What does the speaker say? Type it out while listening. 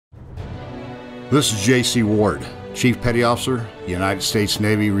This is J.C. Ward, Chief Petty Officer, United States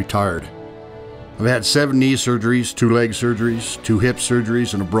Navy, retired. I've had 7 knee surgeries, 2 leg surgeries, 2 hip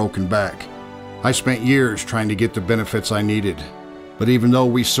surgeries, and a broken back. I spent years trying to get the benefits I needed, but even though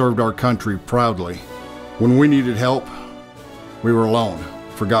we served our country proudly, when we needed help, we were alone,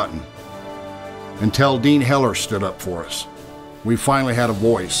 forgotten. Until Dean Heller stood up for us. We finally had a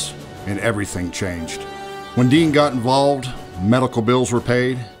voice, and everything changed. When Dean got involved, medical bills were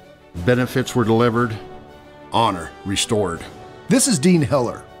paid, benefits were delivered, honor restored. This is Dean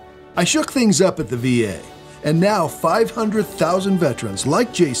Heller. I shook things up at the VA, and now 500,000 veterans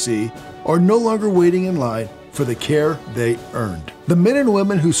like JC are no longer waiting in line for the care they earned. The men and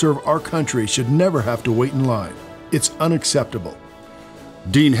women who serve our country should never have to wait in line. It's unacceptable.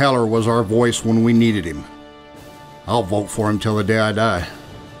 Dean Heller was our voice when we needed him. I'll vote for him till the day I die.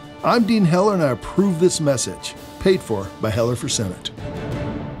 I'm Dean Heller, and I approve this message. Paid for by Heller for Senate.